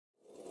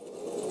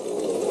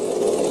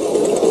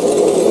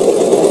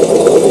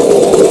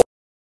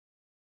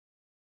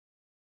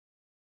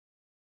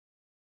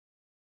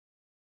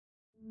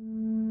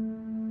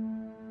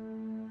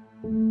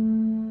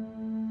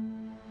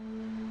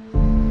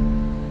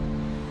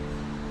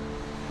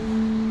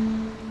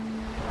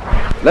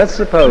Let's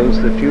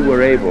suppose that you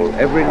were able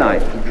every night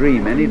to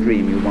dream any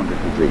dream you wanted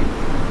to dream.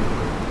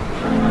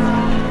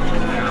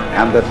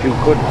 And that you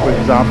could, for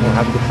example,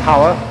 have the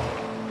power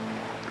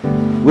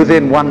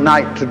within one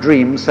night to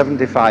dream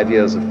 75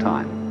 years of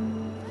time,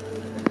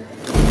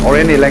 or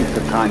any length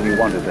of time you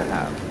wanted to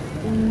have.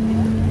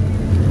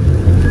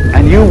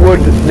 And you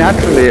would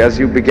naturally, as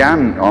you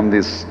began on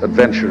this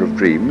adventure of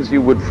dreams,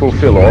 you would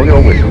fulfill all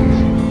your wishes.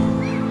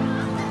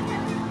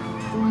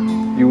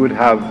 You would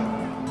have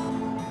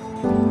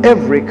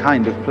every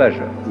kind of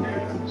pleasure you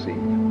could conceive.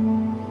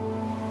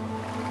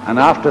 And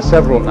after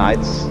several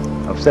nights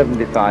of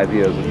 75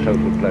 years of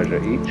total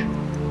pleasure each,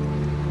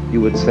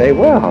 you would say,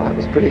 well, that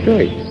was pretty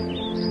great.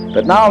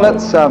 But now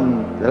let's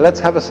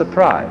have a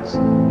surprise.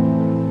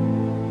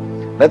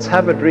 Let's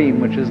have a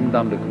dream which isn't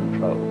under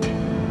control.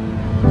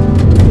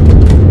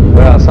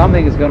 Well,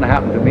 something is going to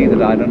happen to me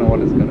that I don't know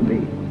what it's going to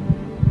be.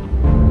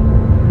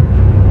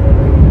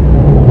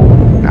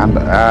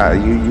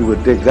 And you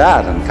would dig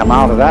that and come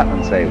out of that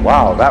and say,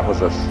 wow, that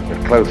was a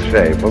close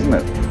shave, wasn't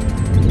it?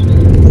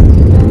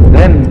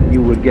 Then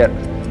you would get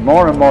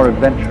more and more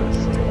adventurous,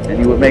 and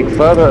you would make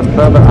further and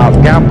further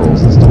out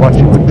gambles as to what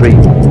you would dream.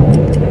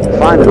 And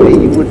finally,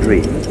 you would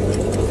dream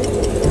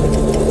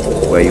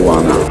where you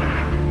are now.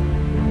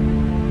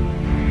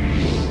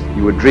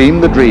 You would dream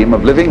the dream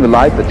of living the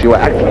life that you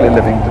are actually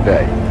living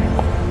today.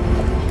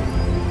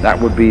 That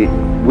would be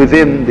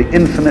within the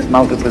infinite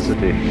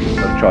multiplicity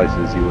of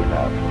choices you would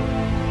have,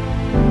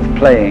 of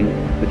playing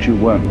that you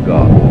weren't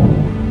God.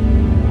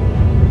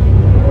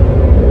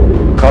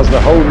 Because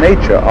the whole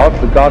nature of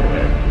the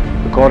Godhead,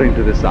 according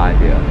to this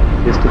idea,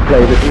 is to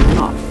play that he's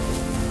not.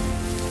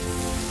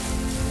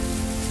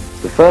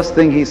 The first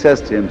thing he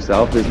says to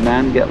himself is,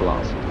 man, get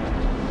lost.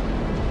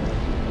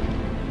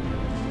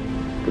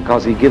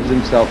 Because he gives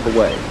himself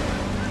away.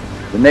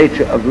 The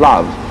nature of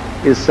love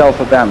is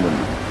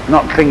self-abandonment,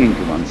 not clinging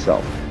to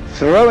oneself.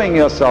 Throwing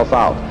yourself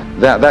out,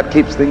 that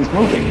keeps things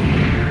moving.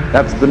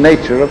 That's the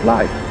nature of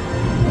life.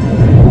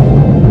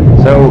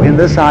 So in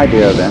this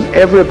idea then,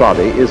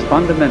 everybody is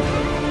fundamentally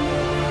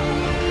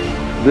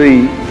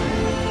the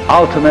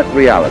ultimate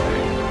reality.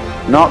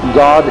 Not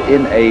God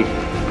in a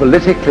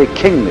politically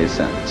kingly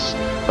sense,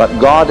 but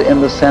God in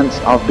the sense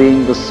of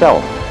being the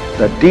self,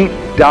 the deep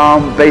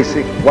down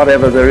basic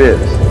whatever there is.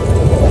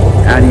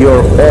 And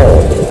you're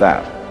all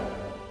that.